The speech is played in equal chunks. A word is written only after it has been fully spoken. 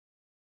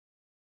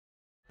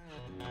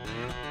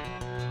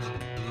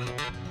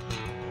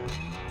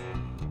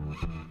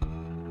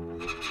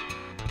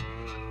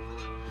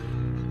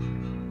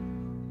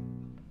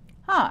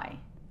Hi,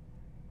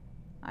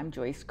 I'm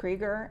Joyce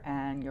Krieger,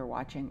 and you're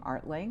watching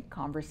ArtLink,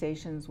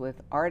 conversations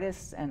with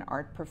artists and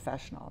art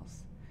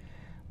professionals.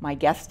 My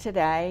guest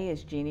today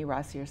is Jeanne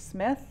Rosier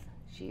Smith.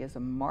 She is a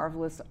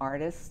marvelous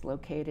artist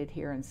located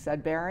here in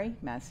Sudbury,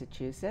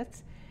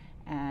 Massachusetts,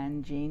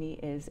 and Jeanne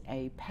is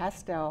a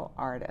pastel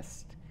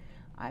artist.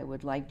 I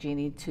would like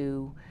Jeanne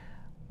to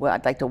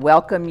I'd like to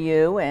welcome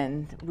you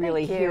and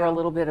really hear a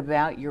little bit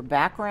about your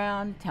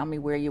background. Tell me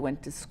where you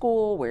went to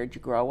school, where did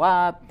you grow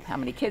up, how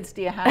many kids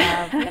do you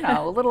have,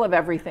 a little of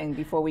everything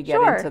before we get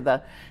into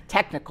the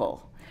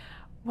technical.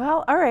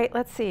 Well, all right,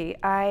 let's see.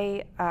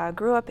 I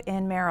grew up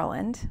in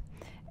Maryland,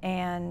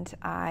 and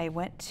I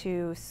went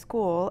to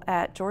school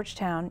at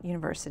Georgetown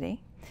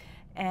University,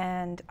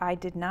 and I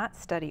did not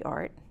study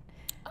art.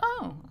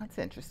 Oh, that's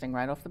interesting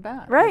right off the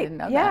bat. Right, I didn't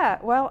know yeah.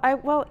 that. Well,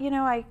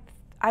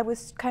 I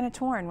was kind of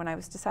torn when I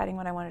was deciding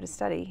what I wanted to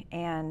study,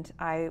 and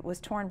I was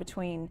torn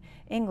between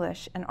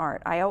English and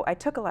art. I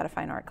took a lot of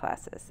fine art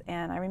classes,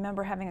 and I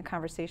remember having a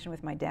conversation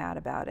with my dad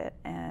about it,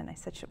 and I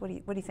said, what do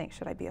you think?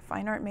 Should I be a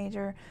fine art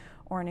major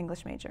or an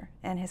English major?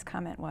 And his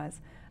comment was,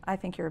 I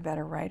think you're a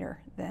better writer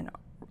than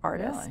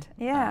artist.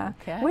 Really? Yeah,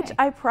 okay. Which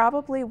I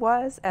probably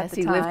was at the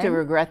time. Has he lived to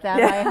regret that,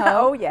 Yeah. I hope?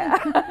 Oh,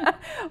 yeah.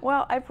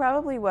 Well, I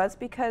probably was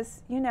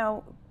because,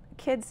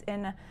 kids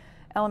in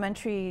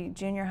elementary,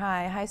 junior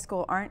high, high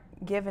school aren't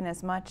given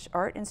as much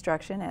art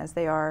instruction as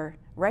they are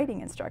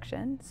writing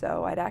instruction.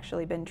 So I'd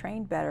actually been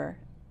trained better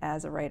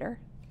as a writer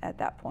at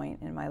that point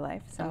in my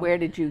life. So And where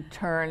did you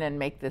turn and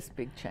make this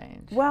big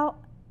change? Well,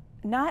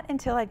 not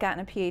until I'd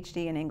gotten a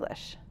PhD in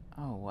English.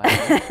 Oh,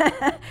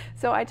 wow.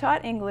 So I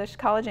taught English,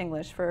 college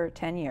English, for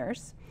 10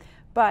 years.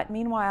 But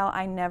meanwhile,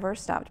 I never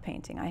stopped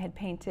painting.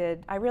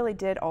 I really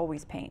did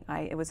always paint.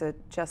 It was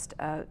just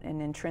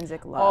an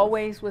intrinsic love.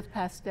 Always with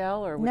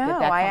pastel, or did that come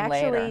later? No, I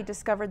actually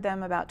discovered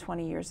them about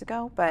 20 years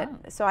ago.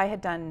 But so I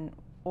had done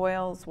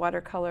oils,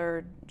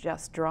 watercolor,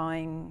 just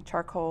drawing,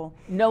 charcoal.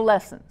 No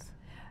lessons?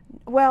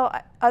 Well,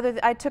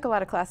 I took a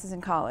lot of classes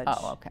in college.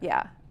 Oh, okay.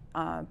 Yeah,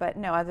 but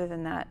no, other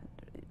than that.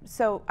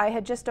 So I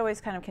had just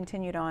always kind of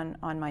continued on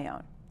my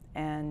own.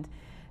 And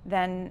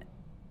then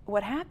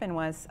what happened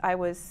was I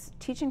was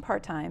teaching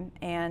part-time,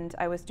 and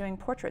I was doing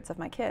portraits of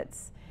my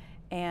kids,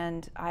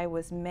 and I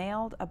was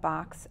mailed a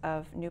box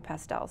of new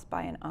pastels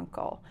by an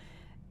uncle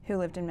who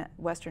lived in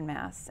Western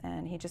Mass,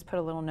 and he just put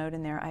a little note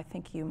in there, I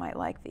think you might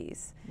like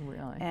these.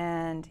 Really?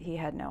 And he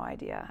had no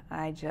idea.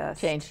 I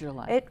just changed your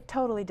life. It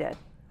totally did.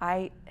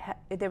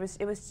 It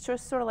was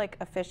just sort of like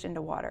a fish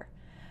into water.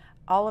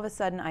 All of a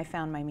sudden I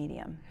found my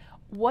medium.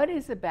 What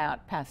is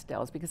about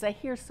pastels? Because I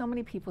hear so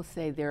many people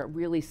say they're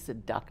really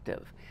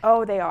seductive.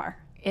 Oh, they are.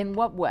 In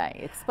what way?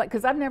 It's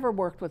because I've never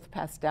worked with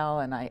pastel,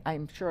 and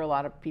I'm sure a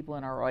lot of people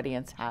in our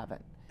audience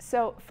haven't.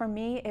 So for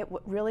me, it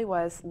really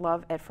was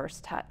love at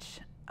first touch.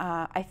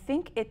 I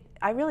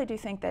really do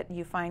think that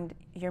you find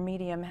your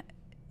medium,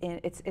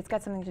 it's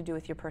got something to do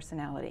with your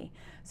personality.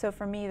 So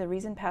for me, the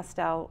reason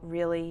pastel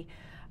really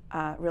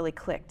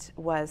clicked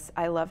was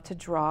I love to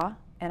draw,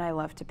 and I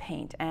love to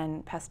paint,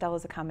 and pastel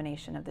is a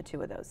combination of the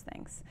two of those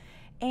things.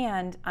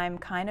 And I'm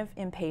kind of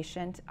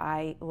impatient.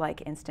 I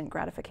like instant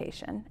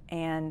gratification.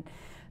 And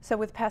so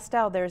with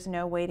pastel, there's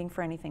no waiting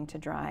for anything to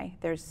dry.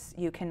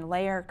 You can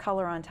layer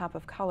color on top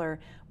of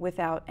color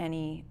without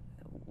any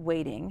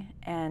waiting.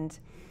 And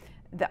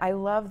I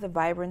love the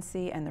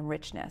vibrancy and the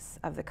richness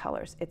of the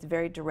colors. It's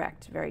very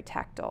direct, very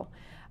tactile.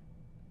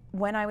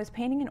 When I was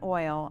painting in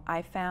oil,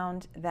 I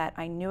found that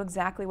I knew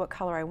exactly what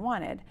color I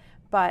wanted,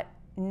 but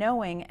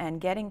knowing and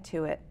getting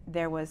to it,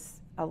 there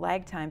was a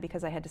lag time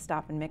because I had to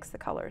stop and mix the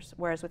colors.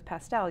 Whereas with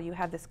pastel, you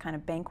have this kind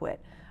of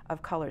banquet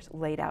of colors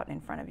laid out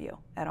in front of you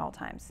at all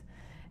times.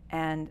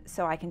 And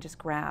so I can just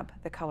grab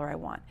the color I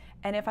want.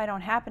 And if I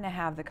don't happen to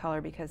have the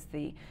color, because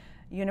the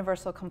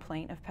universal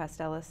complaint of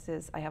pastelists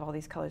is I have all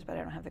these colors but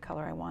I don't have the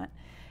color I want,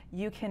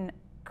 you can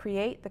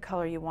create the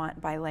color you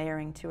want by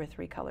layering 2 or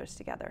 3 colors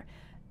together.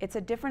 It's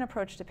a different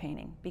approach to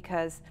painting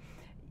because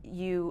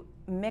you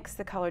mix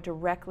the color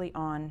directly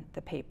on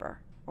the paper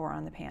or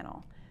on the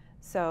panel.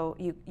 So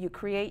you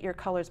create your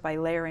colors by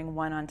layering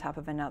one on top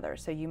of another.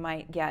 So you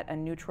might get a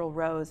neutral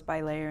rose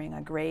by layering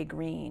a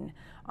gray-green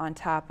on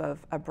top of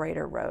a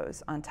brighter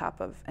rose on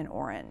top of an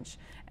orange.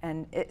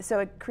 And so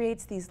it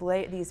creates these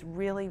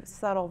really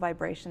subtle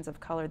vibrations of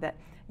color that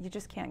you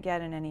just can't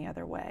get in any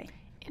other way.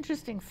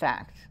 Interesting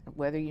fact,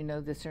 whether you know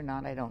this or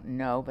not, I don't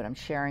know, but I'm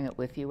sharing it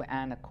with you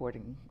and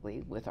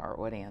accordingly with our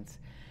audience.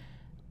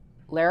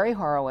 Larry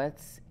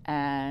Horowitz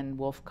and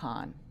Wolf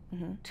Kahn,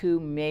 2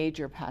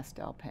 major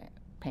pastel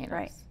painters.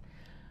 Right.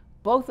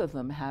 Both of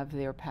them have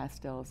their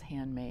pastels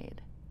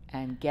handmade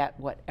and get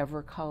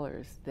whatever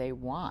colors they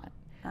want.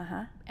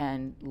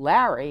 And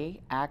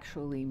Larry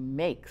actually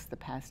makes the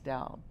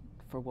pastel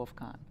for Wolf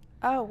Kahn.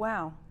 Oh,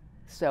 wow.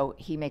 So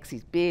he makes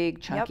these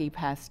big, chunky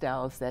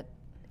pastels that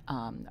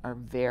are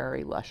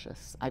very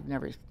luscious. I've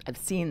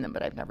seen them,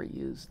 but I've never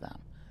used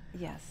them.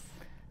 Yes.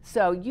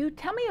 So you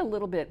tell me a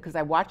little bit, because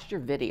I watched your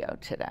video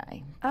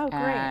today. Oh,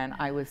 great. And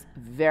I was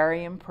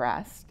very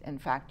impressed. In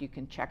fact, you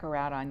can check her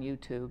out on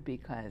YouTube,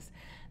 because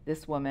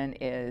this woman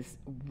is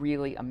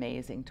really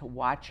amazing. To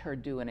watch her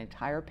do an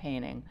entire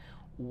painting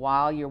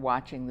while you're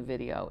watching the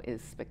video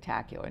is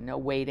spectacular. No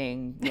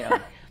waiting, you know,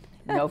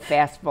 no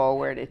fast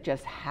forward, it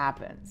just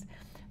happens.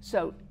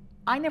 So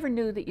I never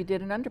knew that you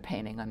did an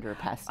underpainting under a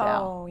pastel.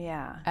 Oh,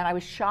 yeah. And I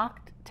was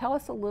shocked. Tell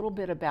us a little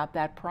bit about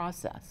that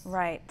process.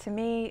 Right. To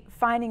me,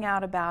 finding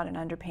out about an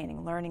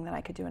underpainting, learning that I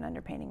could do an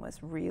underpainting was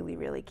really,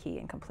 really key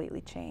and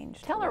completely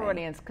changed. Tell our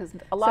audience, because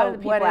a lot of the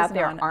people out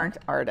there aren't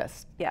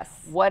artists. Yes.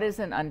 What is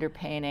an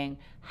underpainting?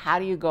 How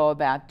do you go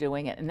about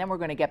doing it? And then we're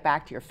going to get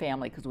back to your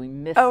family, because we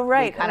missed,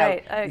 we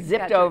kind of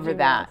zipped over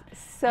that.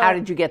 So, how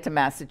did you get to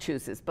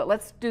Massachusetts? But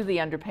let's do the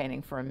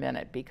underpainting for a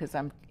minute, because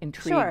I'm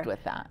intrigued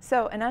with that.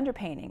 So an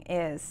underpainting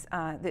is,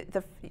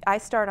 I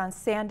start on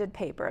sanded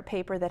paper, a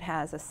paper that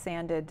has a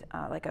sanded,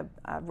 like a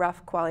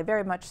rough quality,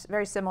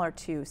 very similar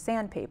to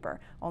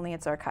sandpaper, only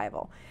it's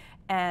archival.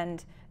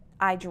 And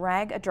I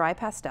drag a dry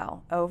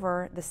pastel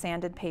over the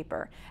sanded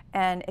paper.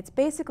 And it's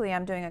basically,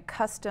 I'm doing a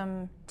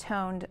custom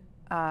toned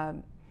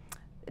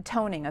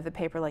toning of the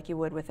paper like you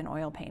would with an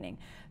oil painting.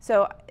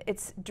 So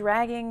it's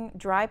dragging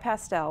dry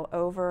pastel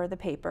over the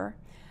paper,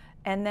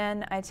 and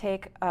then I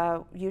take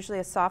usually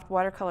a soft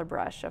watercolor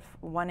brush, a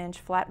 1-inch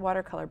flat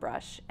watercolor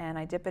brush, and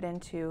I dip it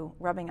into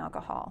rubbing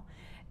alcohol,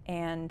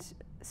 and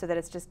so that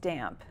it's just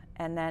damp,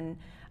 and then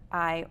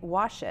I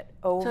wash it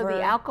over. So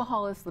the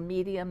alcohol is the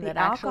medium that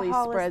actually spreads it. The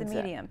alcohol is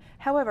the medium.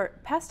 However,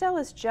 pastel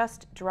is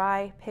just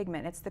dry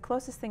pigment. It's the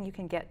closest thing you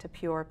can get to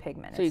pure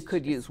pigment. So you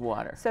could use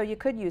water. So you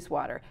could use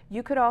water.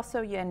 You could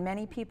also, and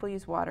many people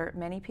use water,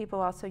 many people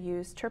also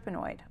use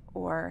terpenoid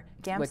or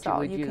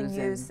Gamsol. You can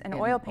use an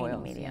oil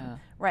painting medium. Yeah.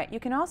 Right. You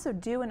can also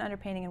do an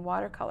underpainting in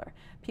watercolor.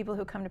 People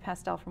who come to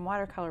pastel from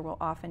watercolor will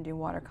often do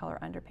watercolor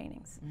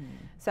underpaintings.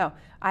 So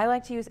I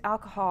like to use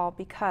alcohol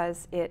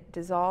because it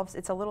dissolves,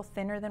 it's a little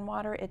thinner than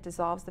water, it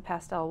dissolves the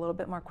pastel a little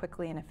bit more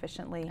quickly and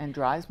efficiently. And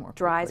dries more quickly.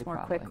 Dries more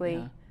quickly.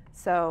 Yeah.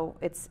 So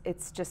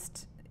it's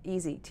just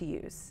easy to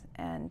use.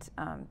 And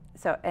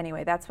so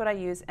anyway, that's what I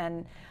use.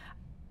 And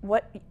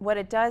what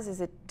it does is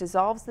it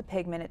dissolves the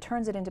pigment, it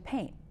turns it into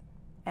paint.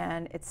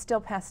 And it's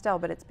still pastel,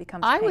 but it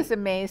becomes paint. I was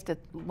amazed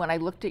when I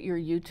looked at your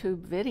YouTube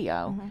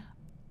video,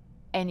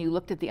 and you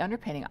looked at the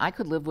underpainting. I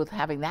could live with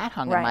having that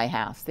hung in my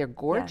house. They're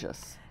gorgeous.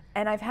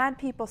 Yeah. And I've had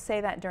people say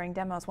that during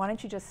demos. Why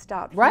don't you just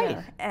stop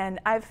here? And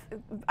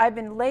I've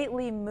been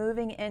lately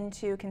moving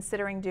into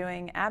considering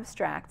doing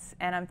abstracts,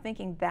 and I'm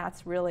thinking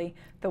that's really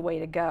the way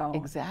to go.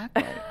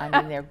 Exactly. I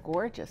mean, they're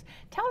gorgeous.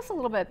 Tell us a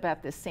little bit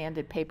about this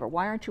sanded paper.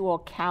 Why aren't you all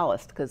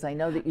calloused? Because I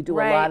know that you do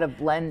a lot of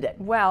blending.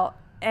 Well,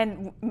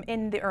 and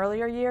in the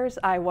earlier years,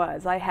 I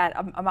had,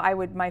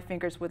 my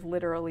fingers would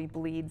literally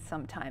bleed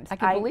sometimes. I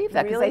can believe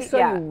that, because I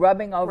saw you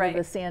rubbing over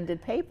the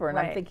sanded paper, and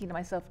I'm thinking to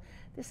myself,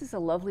 this is a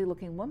lovely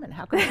looking woman.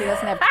 How come she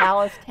doesn't have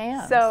calloused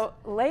hands? So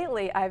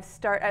lately,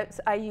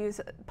 I use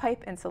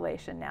pipe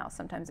insulation now.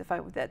 Sometimes if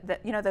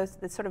you know,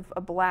 the sort of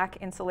a black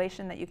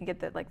insulation that you can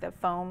get, like the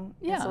foam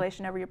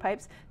insulation over your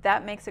pipes,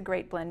 that makes a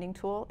great blending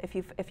tool if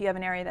you have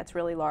an area that's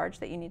really large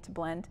that you need to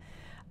blend.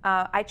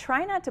 I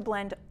try not to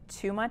blend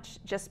too much,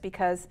 just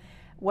because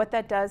what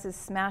that does is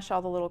smash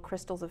all the little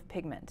crystals of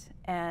pigment.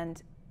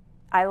 And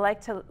I like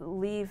to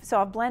leave, so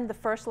I'll blend the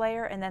first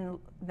layer and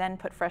then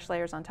put fresh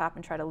layers on top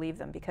and try to leave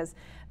them, because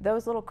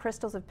those little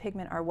crystals of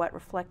pigment are what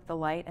reflect the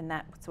light, and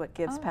that's what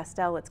gives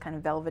pastel its kind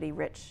of velvety,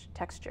 rich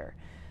texture.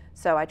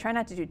 So I try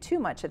not to do too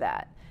much of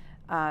that.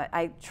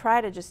 I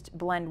try to just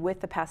blend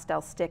with the pastel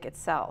stick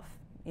itself.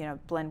 You know,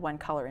 blend one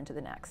color into the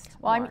next.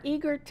 Well, I'm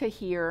eager to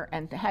hear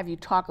and to have you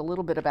talk a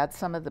little bit about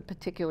some of the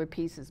particular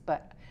pieces,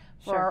 but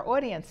for our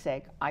audience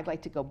sake, I'd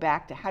like to go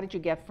back to how did you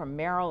get from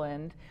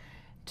Maryland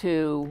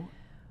to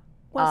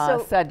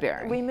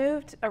Sudbury? We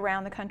moved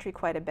around the country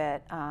quite a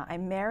bit. I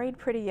married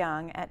pretty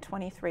young at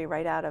 23,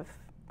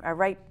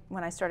 right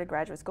when I started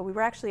graduate school. We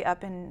were actually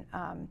up in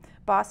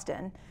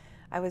Boston.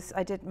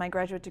 I did my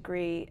graduate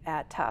degree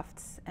at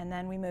Tufts, and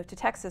then we moved to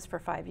Texas for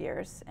 5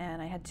 years,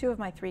 and I had 2 of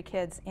my 3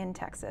 kids in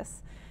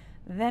Texas.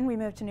 Then we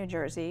moved to New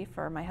Jersey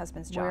for my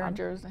husband's job. Where in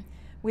Jersey?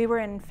 We were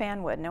in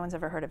Fanwood. No one's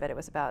ever heard of it. It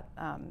was about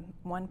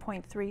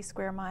 1.3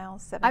 square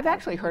miles. I've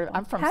actually heard of it.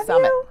 I'm from Have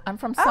Summit. You? I'm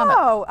from Summit.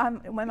 Oh,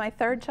 when my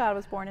 3rd child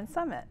was born in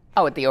Summit.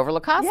 Oh, at the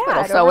Overlook Hospital.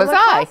 Yeah, so was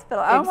I.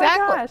 Hospital. Oh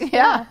exactly. My gosh.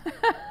 Yeah.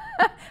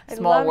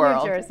 Small I love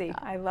world. New Jersey.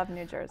 I love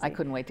New Jersey. I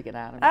couldn't wait to get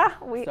out of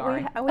it.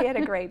 Sorry. We had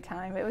a great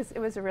time. It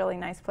was a really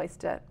nice place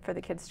for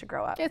the kids to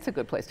grow up. It's a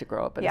good place to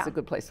grow up, but it's a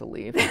good place to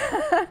leave.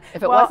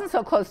 If it wasn't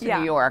so close to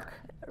New York,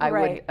 I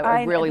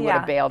really would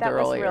have bailed earlier.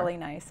 That was really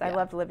nice. I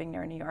loved living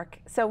near New York.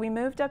 So we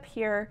moved up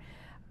here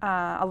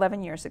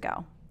 11 years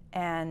ago,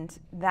 and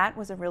that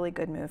was a really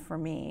good move for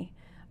me.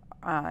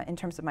 In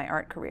terms of my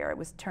art career,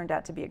 it turned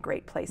out to be a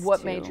great place.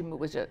 What made you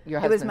move? Was it your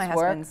It husband's was my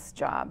husband's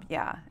job,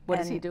 yeah. What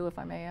does he do, if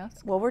I may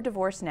ask? Well, we're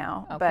divorced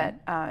now, but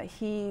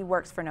he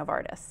works for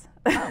Novartis.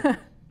 Oh,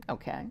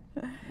 okay.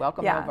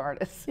 Welcome,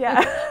 Novartis.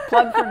 Yeah.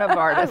 Plug for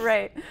Novartis.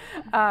 Right.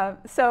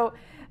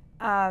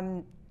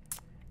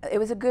 it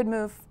was a good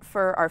move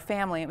for our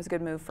family. It was a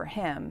good move for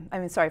him. I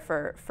mean, sorry,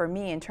 for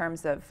me in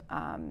terms of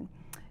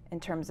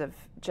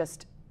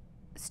just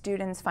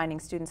students, finding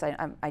students.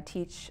 I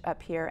teach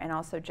up here, and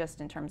also just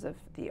in terms of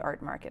the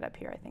art market up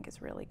here, I think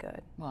is really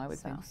good. Well, I would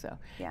think so.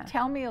 Yeah.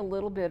 Tell me a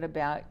little bit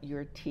about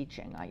your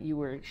teaching. You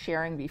were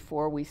sharing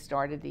before we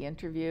started the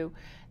interview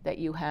that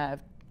you have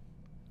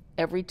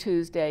every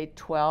Tuesday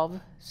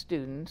 12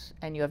 students,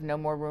 and you have no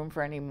more room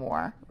for any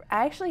more.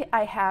 Actually,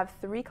 I have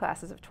 3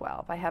 classes of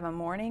 12. I have a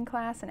morning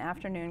class, an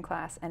afternoon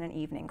class, and an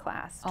evening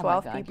class.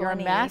 12 people You're in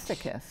a each.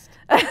 masochist.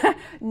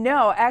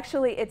 No,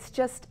 actually, it's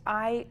just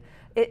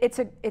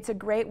it's a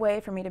great way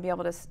for me to be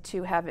able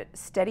to have a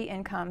steady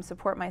income,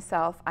 support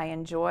myself. I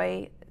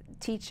enjoy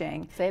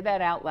teaching. Say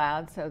that out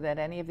loud so that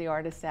any of the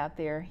artists out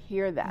there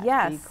hear that.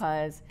 Yes.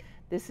 Because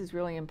this is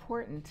really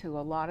important to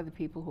a lot of the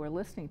people who are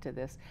listening to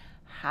this.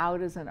 How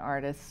does an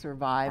artist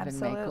survive and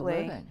make a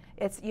living?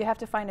 You have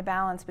to find a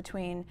balance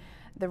between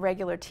the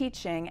regular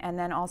teaching and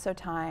then also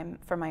time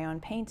for my own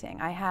painting.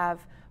 I have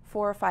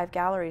 4 or 5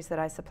 galleries that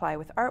I supply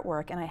with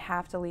artwork, and I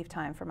have to leave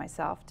time for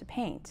myself to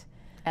paint.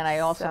 And I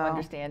also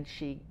understand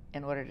she,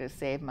 in order to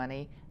save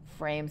money,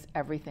 frames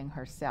everything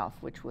herself,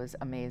 which was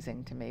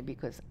amazing to me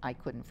because I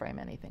couldn't frame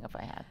anything if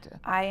I had to.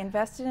 I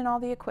invested in all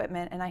the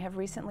equipment, and I have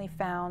recently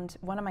found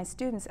one of my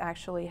students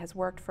actually has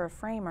worked for a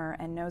framer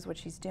and knows what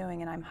she's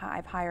doing, and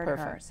I've hired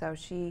her. So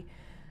she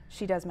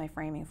does my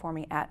framing for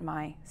me at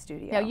my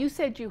studio. Now, you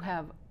said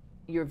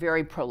you're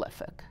very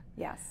prolific.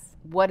 Yes.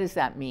 What does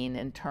that mean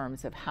in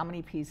terms of how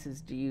many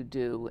pieces do you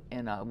do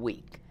in a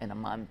week, in a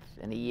month,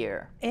 in a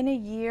year? In a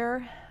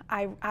year,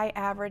 I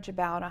average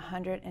about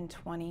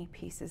 120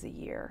 pieces a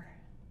year.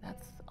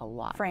 That's a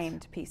lot.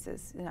 Framed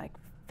pieces, like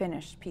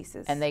finished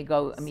pieces. And they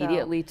go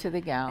immediately to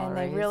the galleries? And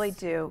they really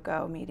do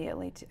go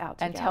immediately out to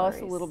galleries. And tell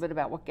us a little bit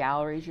about what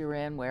galleries you're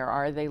in. Where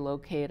are they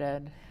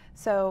located?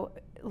 So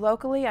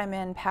locally, I'm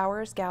in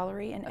Powers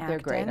Gallery in Acton. They're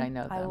great, I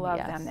know them. I love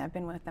them. I've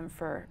been with them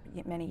for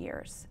many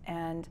years.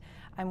 And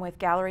I'm with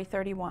Gallery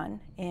 31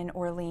 in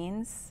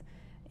Orleans,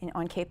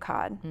 on Cape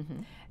Cod,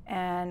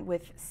 and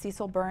with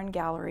Cecil Byrne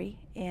Gallery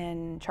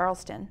in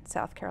Charleston,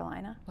 South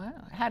Carolina. Wow.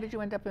 How did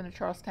you end up in a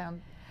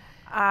Charlestown?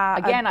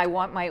 Again, I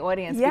want my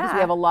audience, because we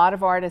have a lot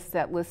of artists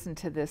that listen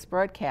to this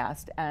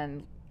broadcast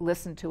and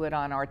listen to it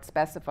on Art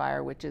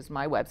Specifier, which is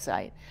my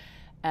website.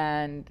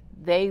 And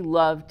they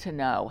love to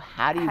know,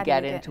 how do you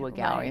get into a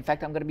gallery? Right. In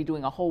fact, I'm going to be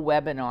doing a whole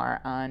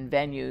webinar on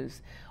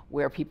venues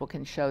where people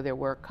can show their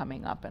work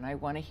coming up, and I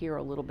want to hear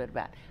a little bit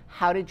about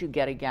how did you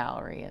get a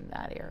gallery in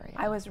that area?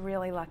 I was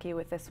really lucky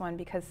with this one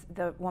because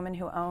the woman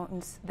who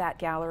owns that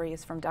gallery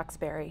is from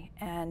Duxbury,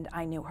 and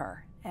I knew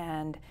her.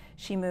 And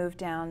she moved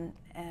down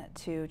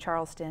to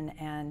Charleston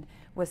and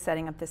was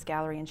setting up this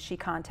gallery, and she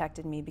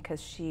contacted me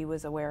because she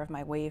was aware of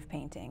my wave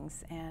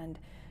paintings, and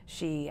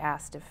she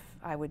asked if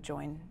I would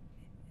join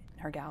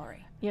her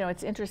gallery. You know,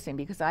 it's interesting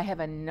because I have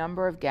a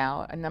number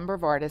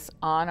of artists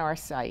on our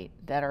site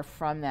that are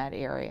from that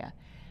area,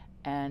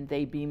 and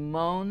they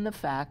bemoan the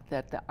fact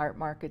that the art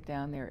market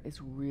down there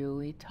is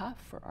really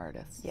tough for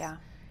artists. Yeah.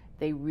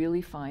 They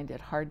really find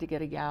it hard to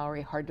get a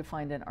gallery, hard to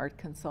find an art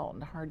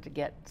consultant, hard to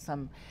get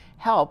some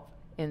help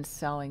in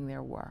selling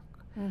their work.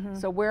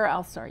 So where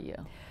else are you?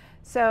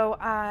 So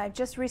I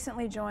just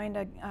recently joined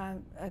a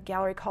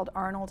gallery called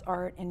Arnold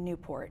Art in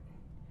Newport.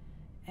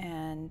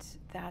 And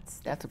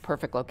that's a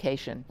perfect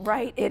location.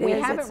 Right, it is. We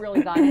haven't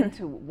really gone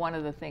into one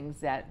of the things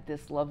that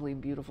this lovely,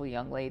 beautiful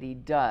young lady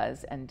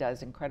does, and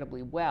does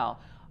incredibly well,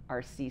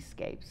 are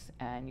seascapes.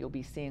 And you'll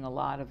be seeing a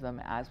lot of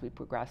them as we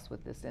progress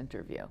with this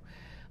interview.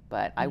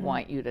 But I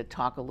want you to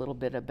talk a little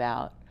bit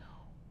about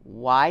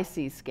why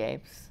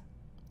seascapes.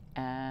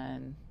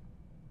 And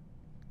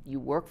you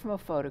work from a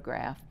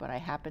photograph, but I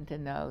happen to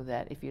know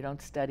that if you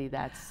don't study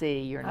that sea,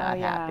 you're not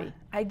happy.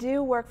 I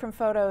do work from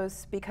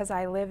photos because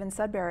I live in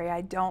Sudbury.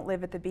 I don't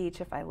live at the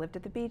beach. If I lived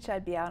at the beach,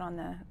 I'd be out on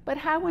the. But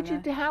how would you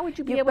be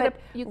able to?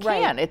 You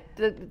can't.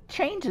 It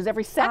changes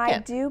every second. I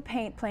do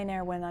paint plein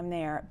air when I'm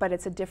there, but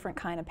it's a different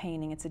kind of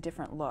painting. It's a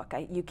different look.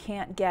 You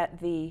can't get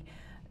the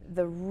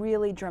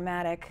really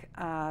dramatic,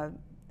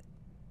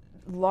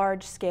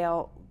 large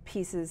scale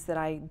pieces that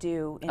I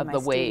do in my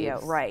studio,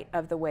 right,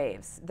 of the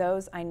waves.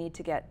 Those I need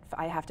to get,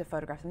 I have to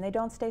photograph them. They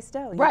don't stay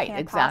still. You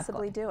can't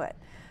possibly do it.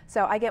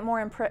 So I get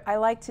more, I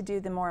like to do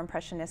the more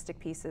impressionistic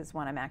pieces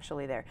when I'm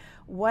actually there.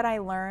 What I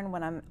learn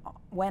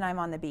when I'm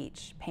on the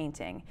beach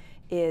painting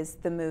is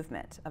the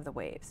movement of the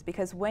waves.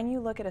 Because when you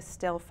look at a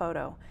still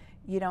photo,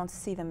 you don't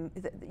see them,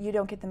 you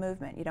don't get the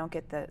movement, you don't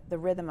get the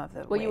rhythm of the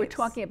waves. Well, you were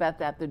talking about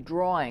that. The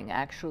drawing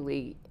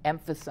actually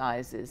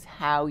emphasizes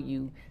how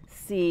you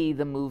see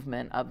the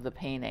movement of the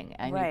painting,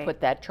 and you put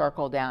that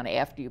charcoal down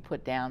after you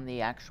put down the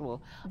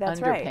actual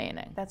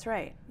underpainting. That's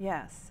right,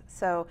 yes.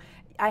 So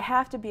I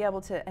have to be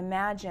able to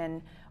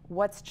imagine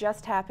what's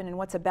just happened and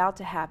what's about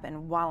to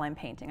happen while I'm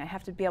painting. I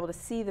have to be able to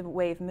see the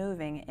wave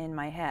moving in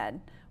my head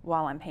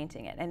while I'm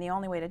painting it. And the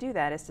only way to do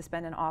that is to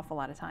spend an awful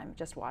lot of time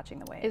just watching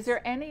the waves. Is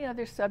there any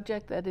other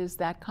subject that is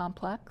that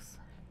complex?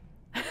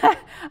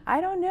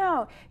 I don't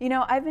know. You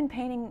know, I've been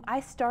painting, I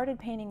started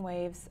painting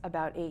waves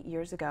about 8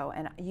 years ago,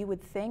 and you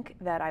would think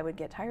that I would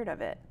get tired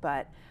of it,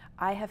 but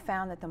I have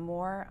found that the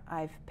more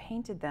I've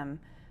painted them,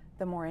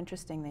 the more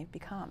interesting they've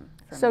become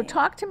for So me.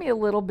 talk to me a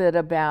little bit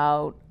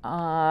about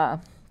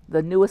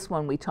the newest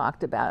one we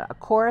talked about, a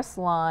chorus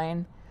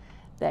line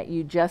that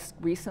you just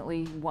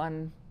recently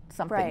won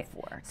something Right.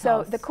 for.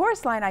 So the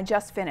chorus line I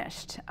just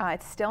finished.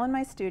 It's still in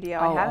my studio.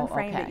 I haven't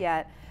framed it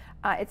yet.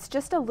 It's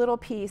just a little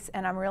piece,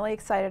 and I'm really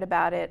excited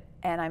about it,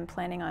 and I'm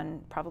planning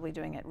on probably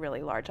doing it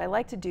really large. I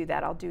like to do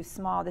that. I'll do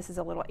small. This is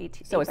a little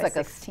 18 So it's by like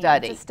 16. a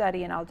study. It's a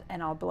study, and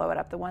I'll blow it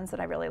up. The ones that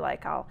I really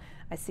like, I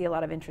see a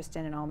lot of interest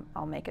in, and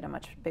I'll make it a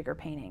much bigger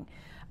painting.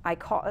 I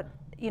call it,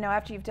 you know,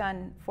 after you've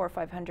done 400 or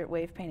 500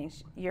 wave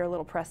paintings, you're a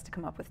little pressed to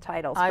come up with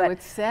titles. I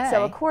would say.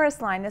 So a chorus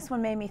line. This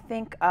one made me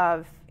think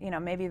of, you know,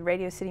 maybe the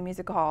Radio City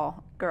Music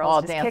Hall girls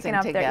all just dancing kicking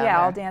up together. their,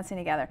 yeah, all dancing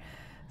together.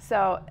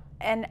 So,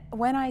 and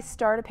when I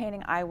start a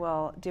painting, I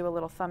will do a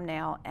little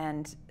thumbnail,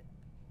 and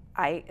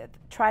I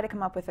try to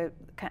come up with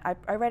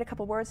I write a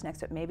couple words next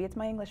to it. Maybe it's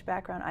my English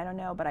background, I don't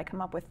know, but I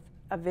come up with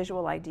a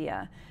visual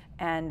idea,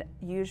 and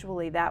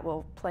usually that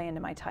will play into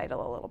my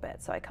title a little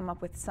bit. So I come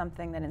up with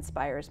something that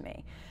inspires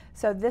me.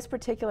 So this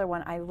particular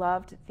one, I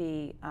loved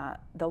the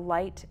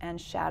light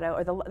and shadow,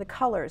 or the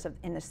colors of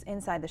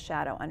inside the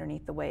shadow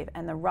underneath the wave,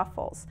 and the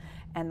ruffles,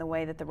 and the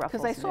way that the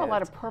ruffles Because I saw a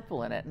lot moved. of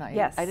purple in it, and I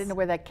Yes. didn't know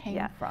where that came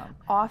Yeah. from.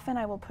 Often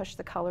I will push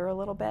the color a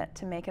little bit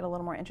to make it a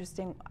little more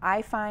interesting.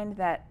 I find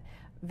that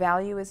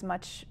value is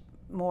much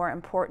more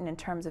important in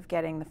terms of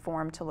getting the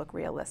form to look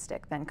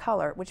realistic than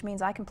color, which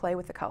means I can play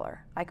with the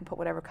color. I can put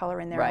whatever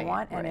color in there I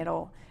want, and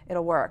it'll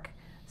work.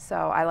 So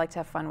I like to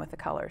have fun with the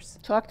colors.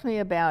 Talk to me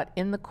about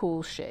In the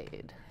Cool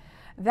Shade.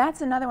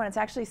 That's another one. It's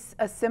actually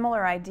a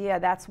similar idea.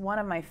 That's one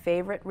of my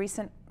favorite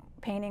recent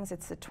paintings.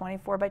 It's a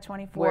 24 by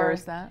 24. Where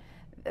is that?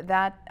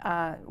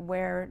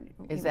 Where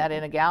is that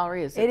in a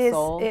gallery? Is it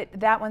sold?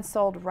 That one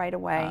sold right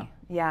away.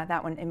 Yeah,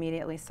 that one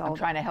immediately sold. I'm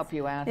trying to help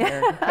you out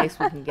here in case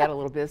we can get a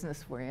little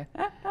business for you.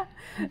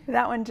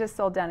 That one just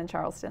sold down in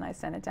Charleston. I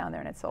sent it down there,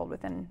 and it sold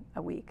within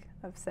a week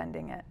of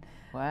sending it.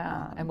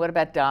 Wow. And what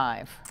about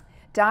Dive?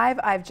 Dive,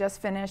 I've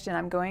just finished, and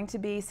I'm going to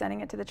be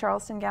sending it to the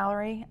Charleston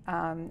Gallery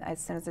as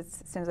soon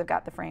as I've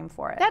got the frame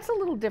for it. That's a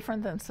little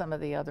different than some of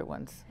the other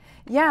ones.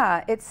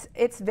 Yeah,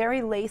 it's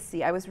very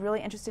lacy. I was really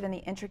interested in the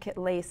intricate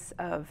lace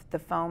of the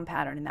foam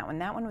pattern in that one.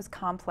 That one was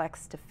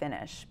complex to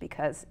finish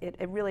because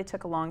it really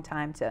took a long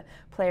time to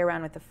play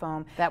around with the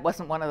foam. That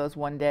wasn't one of those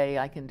one day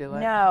I can do it?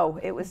 No,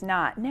 it was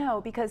not.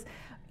 No, because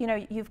you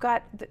know, you've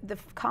got the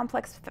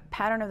complex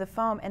pattern of the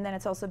foam, and then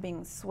it's also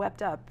being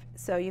swept up.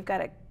 So you've got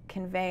to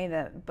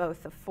convey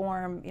both the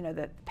form, you know,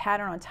 the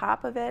pattern on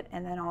top of it,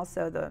 and then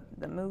also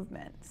the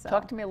movement. So.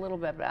 Talk to me a little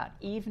bit about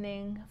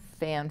Evening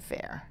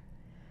Fanfare.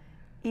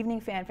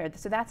 Evening Fanfare.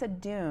 So that's a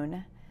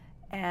dune,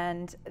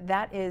 and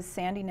that is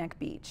Sandy Neck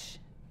Beach.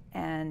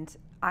 And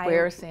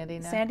where is Sandy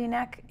Neck? Sandy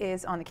Neck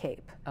is on the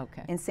Cape.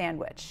 Okay. In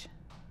Sandwich.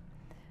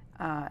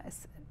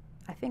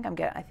 I think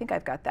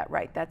I've got that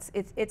right.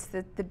 It's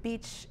the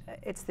beach.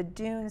 It's the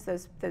dunes.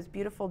 Those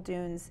beautiful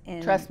dunes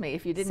in. Trust me,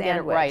 if you didn't get it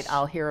Sandwich. right,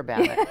 I'll hear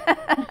about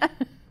it.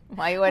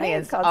 My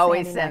audience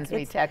always sends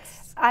me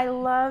texts. I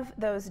love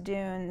those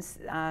dunes.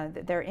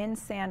 They're in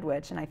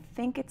Sandwich, and I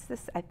think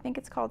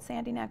it's called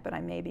Sandy Neck, but I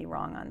may be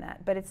wrong on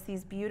that. But it's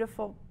these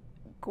beautiful,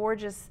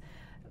 gorgeous,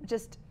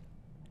 just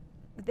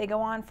they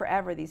go on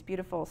forever. These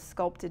beautiful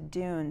sculpted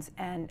dunes,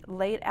 and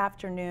late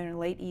afternoon,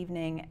 late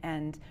evening,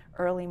 and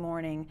early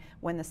morning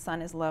when the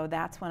sun is low.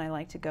 That's when I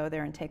like to go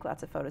there and take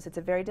lots of photos. It's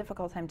a very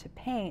difficult time to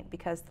paint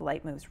because the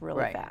light moves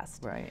really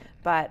fast. Right.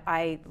 But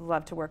I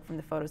love to work from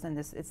the photos, and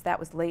that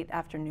was late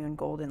afternoon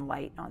golden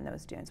light on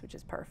those dunes, which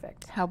is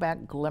perfect. How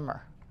about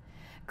Glimmer?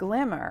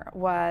 Glimmer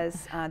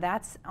was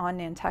that's on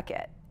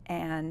Nantucket.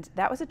 And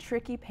that was a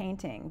tricky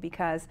painting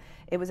because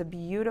it was a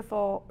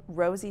beautiful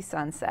rosy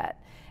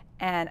sunset.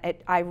 And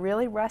I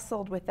really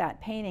wrestled with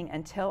that painting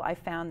until I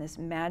found this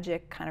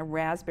magic kind of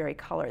raspberry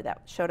color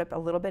that showed up a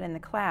little bit in the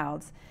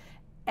clouds.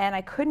 And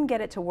I couldn't get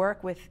it to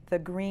work with the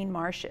green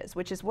marshes,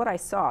 which is what I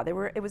saw.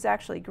 It was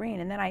actually green.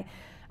 And then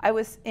I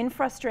was in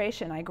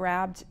frustration. I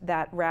grabbed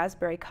that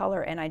raspberry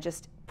color and I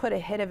just put a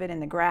hit of it in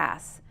the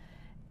grass.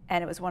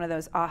 And it was one of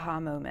those aha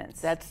moments.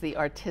 That's the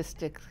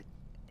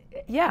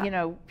yeah. You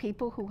know,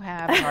 people who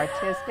have an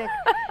artistic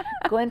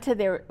glint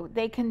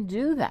they can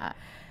do that.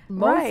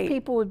 Most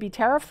people would be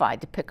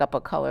terrified to pick up a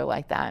color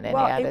like that and add it to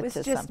something. Well, it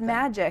was just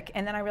magic,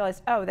 and then I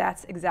realized, oh,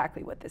 that's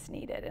exactly what this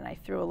needed, and I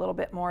threw a little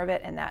bit more of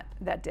it, and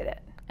that did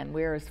it. And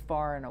where is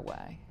Far and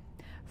Away?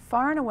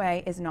 Far and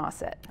Away is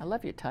Nauset. I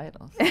love your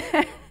titles.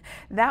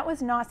 That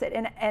was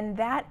Nauset, and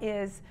that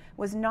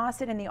was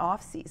Nauset in the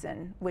off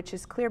season, which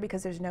is clear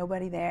because there's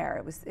nobody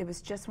there. It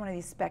was just one of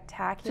these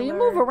spectacular. So you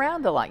move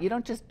around a lot. You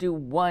don't just do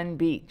one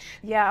beach.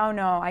 Yeah. Oh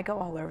no, I go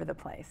all over the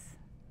place.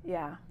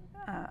 Yeah.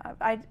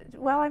 I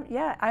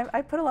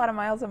put a lot of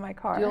miles on my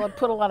car. Do you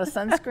put a lot of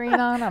sunscreen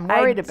on? I'm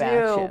worried about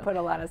you. I do put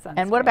a lot of sunscreen on.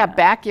 And what about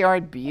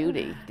backyard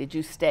beauty? Did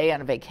you stay on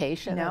a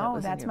vacation? No,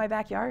 that's my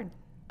backyard.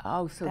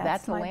 Oh, so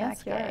that's a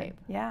landscape. Backyard.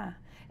 Yeah.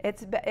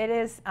 It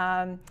is.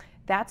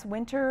 That's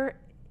winter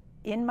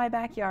in my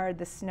backyard.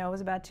 The snow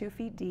is about 2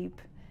 feet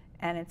deep,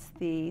 and it's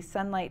the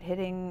sunlight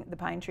hitting the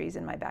pine trees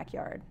in my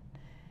backyard.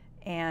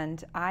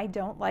 And I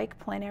don't like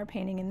plein air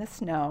painting in the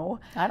snow.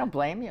 I don't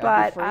blame you.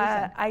 But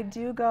I'd be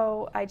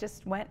freezing. I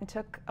just went and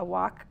took a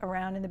walk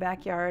around in the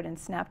backyard and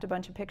snapped a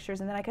bunch of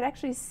pictures, and then I could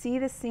actually see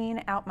the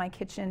scene out my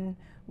kitchen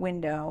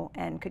window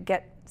and could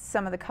get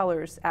some of the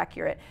colors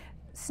accurate.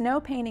 Snow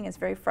painting is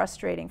very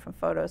frustrating from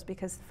photos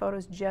because the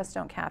photos just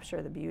don't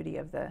capture the beauty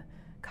of the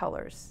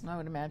colors. I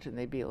would imagine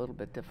they'd be a little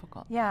bit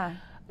difficult. Yeah.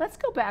 Let's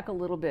go back a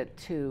little bit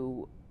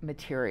to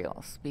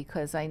materials,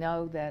 because I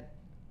know that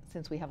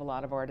since we have a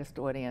lot of artist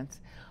audience,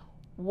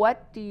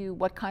 what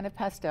kind of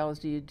pastels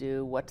do you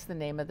do? What's the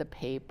name of the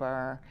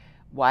paper?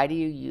 Why do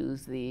you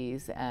use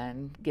these?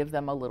 And give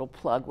them a little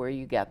plug where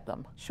you get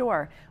them.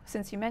 Sure.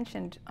 Since you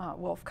mentioned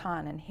Wolf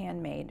Kahn and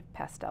handmade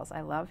pastels,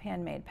 I love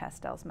handmade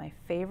pastels. My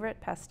favorite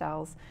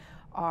pastels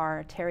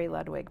are Terry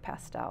Ludwig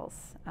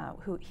pastels.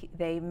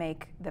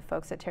 The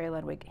folks at Terry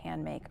Ludwig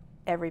hand make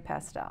every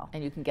pastel.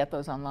 And you can get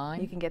those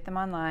online? You can get them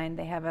online.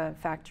 They have a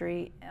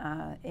factory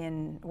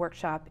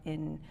workshop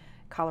in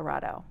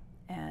Colorado.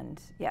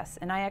 And yes,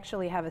 and I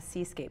actually have a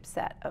seascape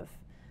set of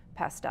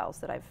pastels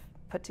that I've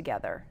put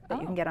together that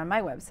you can get on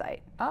my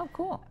website. Oh,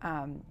 cool.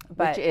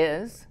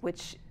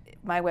 Which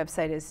my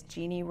website is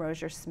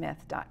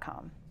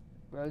JeanneRosierSmith.com.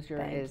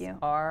 Rosier is you.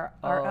 R-O-S-I-E-R.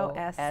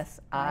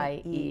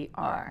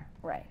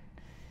 Right.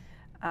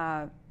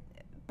 And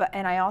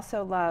I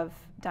also love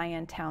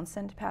Diane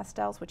Townsend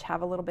pastels, which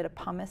have a little bit of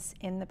pumice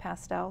in the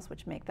pastels,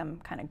 which make them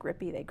kind of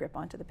grippy. They grip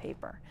onto the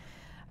paper.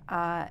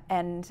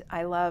 And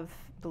I love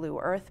Blue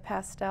Earth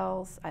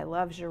pastels. I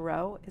love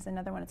Giraud is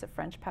another one. It's a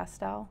French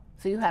pastel.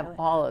 So you have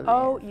all of these.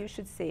 Oh, you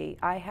should see.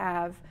 I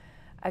have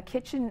a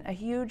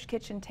huge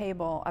kitchen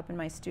table up in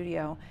my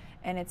studio,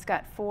 and it's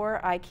got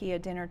 4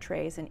 IKEA dinner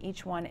trays, and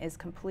each one is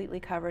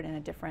completely covered in a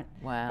different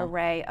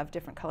array of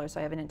different colors. So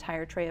I have an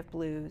entire tray of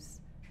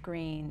blues,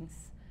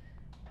 greens,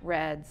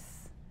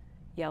 reds,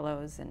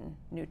 yellows, and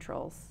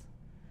neutrals.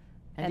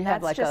 And do you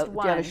have do you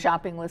have a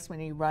shopping list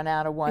when you run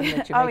out of one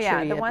that you make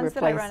sure you replace it? The ones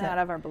that I run out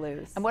of are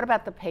blues. And what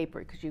about the paper?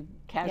 Because you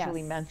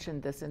casually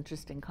mentioned this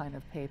interesting kind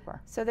of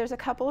paper. So there's a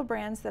couple of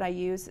brands that I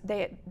use.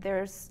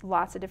 There's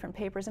lots of different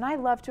papers, and I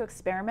love to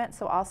experiment,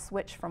 so I'll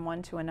switch from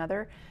one to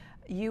another.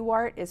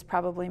 UArt is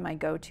probably my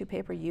go-to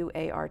paper,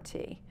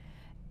 UART.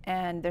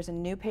 And there's a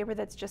new paper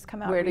that's just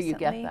come out recently.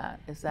 Where do you get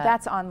that?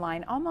 That's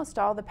online. Almost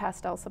all the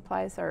pastel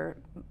supplies are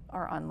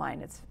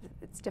online. It's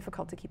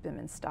difficult to keep them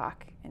in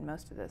stock in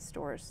most of the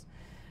stores.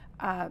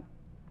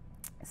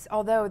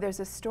 Although there's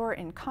a store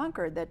in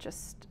Concord that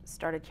just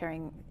started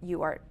carrying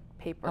UArt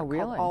paper called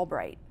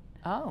Albright.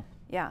 Oh.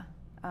 Yeah.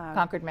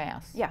 Concord,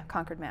 Mass. Yeah,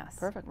 Concord, Mass.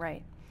 Perfect.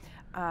 Right.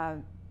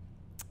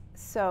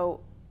 So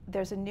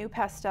there's a new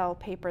pastel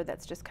paper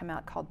that's just come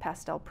out called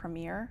Pastel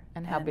Premier.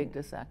 And how big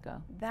does that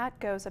go? That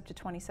goes up to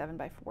 27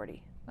 by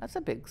 40. That's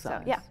a big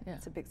size. So, yeah,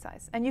 it's a big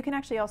size. And you can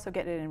actually also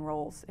get it in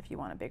rolls if you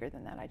want it bigger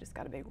than that. I just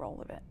got a big roll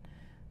of it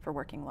for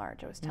working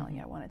large. I was telling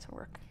you I wanted to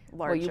work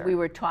larger. Well, we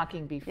were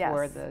talking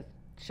before the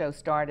show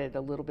started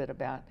a little bit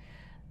about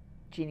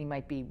Jeanne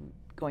might be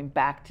going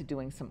back to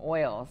doing some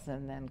oils,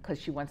 and then because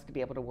she wants to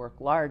be able to work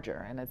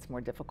larger, and it's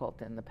more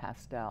difficult in the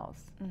pastels.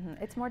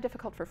 It's more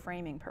difficult for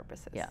framing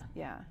purposes.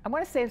 Yeah. I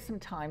want to save some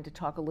time to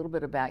talk a little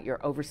bit about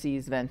your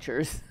overseas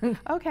ventures.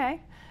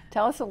 Okay.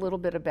 Tell us a little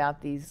bit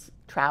about these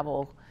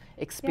travel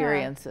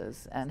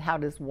experiences and how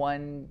does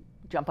one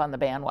jump on the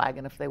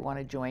bandwagon if they want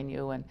to join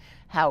you, and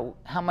how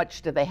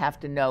much do they have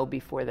to know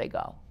before they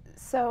go?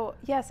 So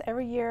yes,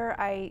 every year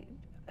I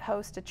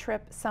host a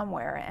trip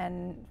somewhere,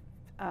 and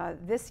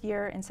this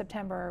year in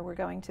September we're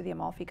going to the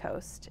Amalfi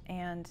Coast,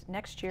 and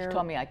next year... She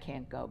told me I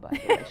can't go, by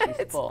the way. She's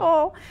it's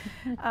full.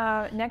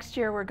 Next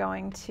year we're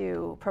going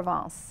to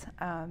Provence.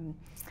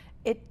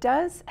 It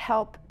does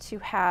help to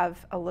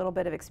have a little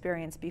bit of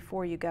experience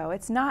before you go.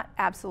 It's not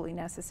absolutely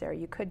necessary.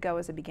 You could go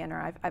as a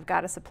beginner. I've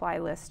got a supply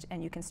list,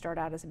 and you can start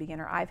out as a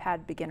beginner. I've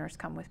had beginners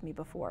come with me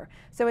before.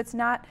 So it's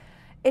not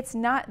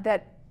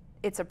that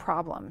it's a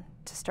problem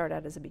to start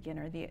out as a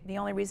beginner. The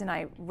only reason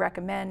I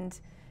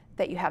recommend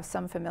that you have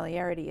some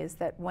familiarity is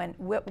that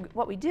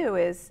what we do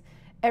is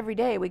every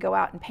day we go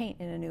out and paint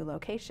in a new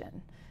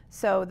location.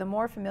 So the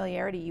more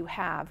familiarity you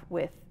have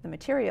with the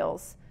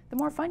materials, the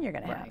more fun you're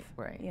going to have.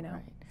 Right.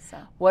 So.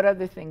 What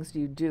other things do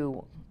you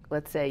do?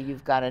 Let's say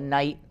you've got a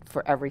night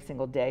for every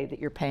single day that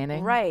you're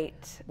painting.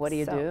 Right. What do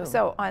you do?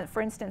 So,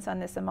 for instance, on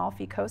this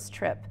Amalfi Coast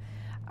trip,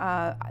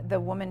 the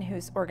woman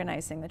who's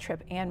organizing the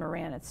trip, Anne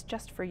Moran, it's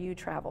Just For You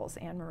Travels.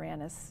 Anne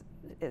Moran is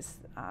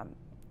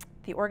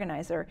the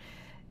organizer.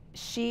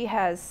 She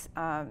has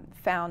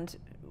found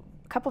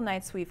a couple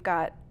nights we've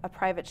got a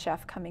private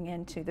chef coming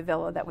into the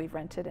villa that we've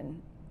rented and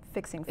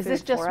fixing food for us.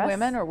 Is this just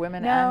women or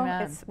women No, and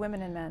men? it's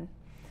women and men.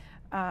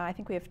 I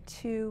think we have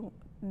 2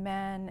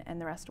 men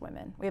and the rest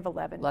women. We have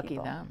 11 Lucky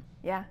people. them.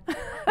 Yeah.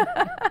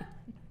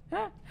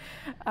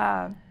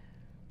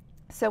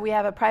 So we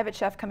have a private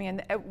chef coming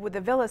in. With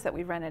the villas that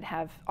we rented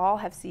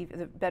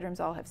the bedrooms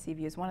all have sea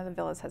views. One of the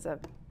villas has a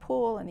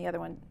pool, and the other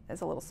one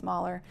is a little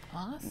smaller,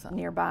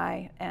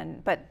 nearby.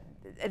 But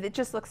it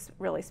just looks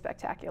really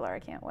spectacular. I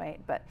can't wait.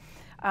 But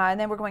and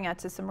then we're going out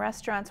to some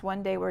restaurants.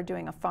 One day we're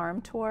doing a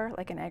farm tour,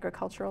 like an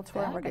agricultural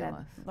tour, and we're going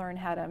to learn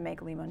how to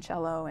make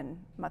limoncello and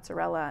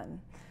mozzarella and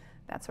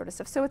that sort of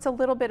stuff. So it's a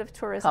little bit of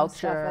tourism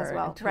stuff as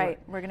well. Right.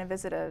 We're going to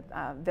visit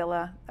a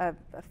villa, a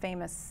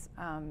famous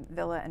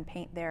villa, and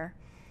paint there.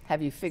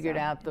 Have you figured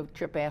out the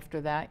trip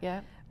after that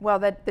yet? Well,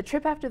 the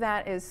trip after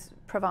that is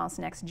Provence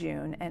next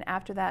June, and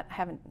after that, I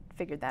haven't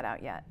figured that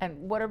out yet.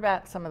 And what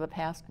about some of the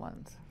past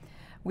ones?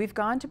 We've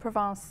gone to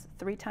Provence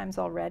 3 times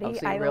already. Oh,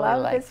 so I really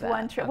love like this that.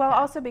 one trip. Okay. Well,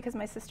 also because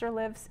my sister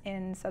lives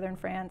in southern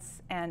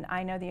France, and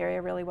I know the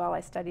area really well.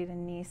 I studied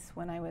in Nice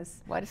when I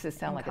was Why does this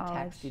sound like college. a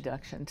tax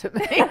deduction to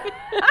me?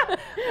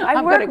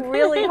 I worked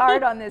really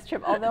hard on this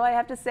trip, although I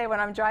have to say when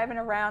I'm driving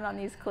around on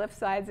these cliff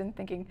sides and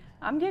thinking,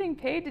 I'm getting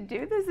paid to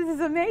do this, this is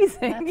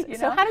amazing.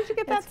 So how did you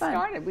get that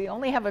started? We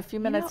only have a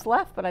few minutes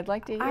left, but I'd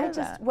like to hear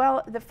that.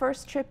 Well, the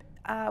first trip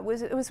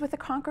was with the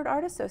Concord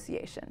Art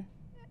Association.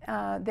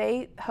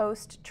 They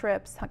host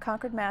trips.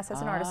 Concord, Mass.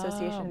 has an art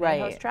association. They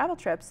host travel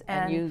trips,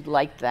 and you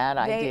liked that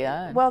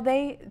idea. Well,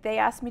 they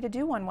asked me to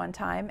do one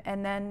time,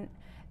 and then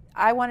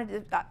I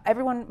wanted to.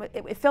 Everyone,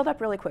 it filled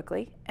up really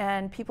quickly,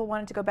 and people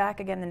wanted to go back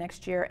again the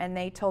next year. And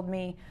they told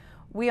me,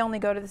 we only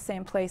go to the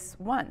same place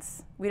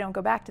once. We don't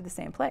go back to the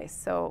same place.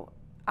 So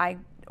I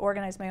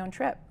organized my own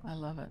trip. I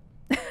love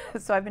it.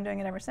 So I've been doing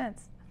it ever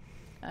since.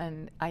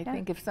 And I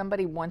think if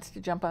somebody wants to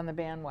jump on the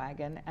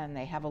bandwagon and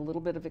they have a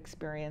little bit of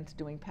experience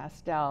doing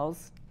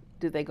pastels,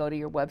 do they go to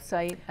your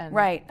website? And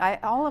right.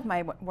 All of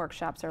my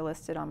workshops are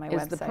listed on my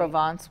website. Is the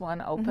Provence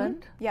one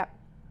opened? Yep.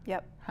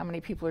 Yep. How many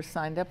people are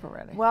signed up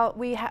already? Well,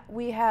 we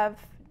have,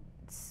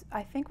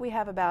 I think we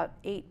have about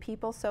 8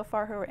 people so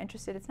far who are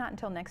interested. It's not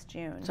until next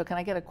June. So can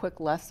I get a quick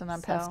lesson on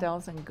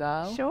pastels and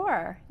go?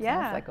 Sure.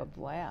 Yeah. Sounds like a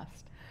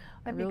blast.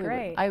 That'd be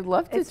great. I'd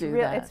love to do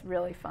that. It's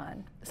really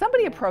fun.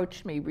 Somebody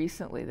approached me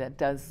recently that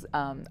does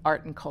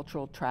art and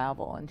cultural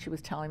travel, and she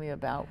was telling me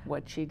about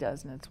what she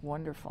does, and it's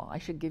wonderful. I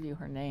should give you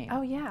her name.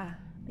 Oh, yeah.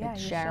 Yeah,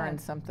 it's Sharon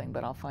something,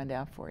 but I'll find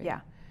out for you.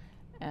 Yeah.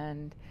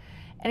 And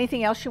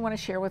anything else you want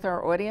to share with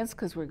our audience?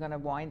 Because we're going to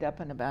wind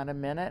up in about a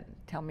minute.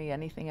 Tell me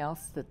anything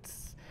else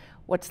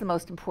what's the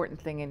most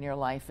important thing in your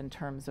life in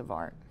terms of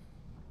art?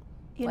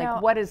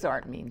 What does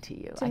art mean to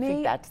you? I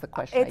think that's the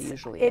question I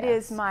usually ask. It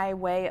is my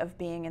way of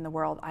being in the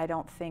world. I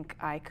don't think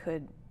I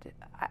could,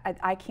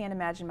 I can't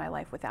imagine my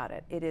life without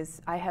it.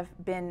 I have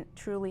been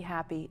truly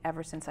happy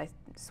ever since I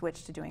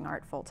switched to doing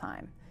art full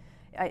time.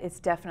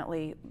 It's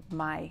definitely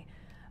my,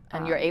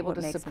 and you're able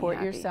to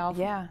support yourself?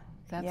 Yeah.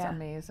 That's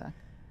amazing.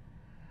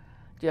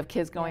 Do you have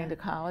kids going to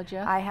college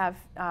yet? I have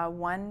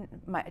one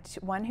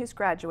who's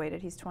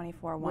graduated. He's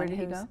 24. Where did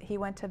he go? He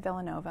went to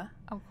Villanova.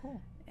 Oh, cool.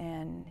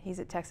 And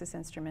he's at Texas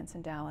Instruments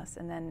in Dallas.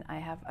 And then I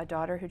have a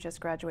daughter who just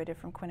graduated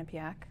from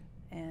Quinnipiac,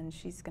 and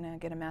she's going to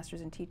get a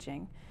master's in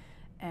teaching.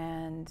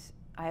 And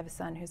I have a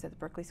son who's at the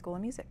Berklee School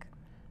of Music.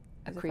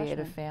 A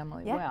creative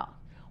family. Yeah. Well,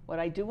 what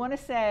I do want to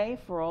say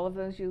for all of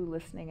those you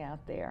listening out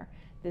there,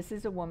 this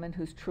is a woman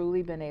who's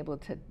truly been able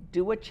to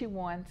do what she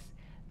wants,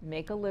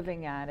 make a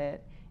living at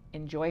it,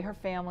 enjoy her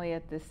family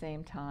at the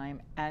same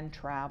time, and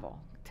travel.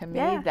 To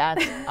me,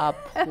 that's a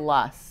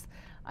plus.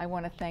 I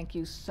want to thank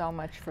you so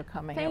much for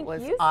coming. Thank it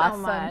was you so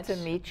awesome much. to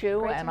meet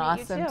you Great and to meet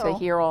you awesome too. to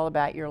hear all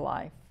about your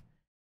life.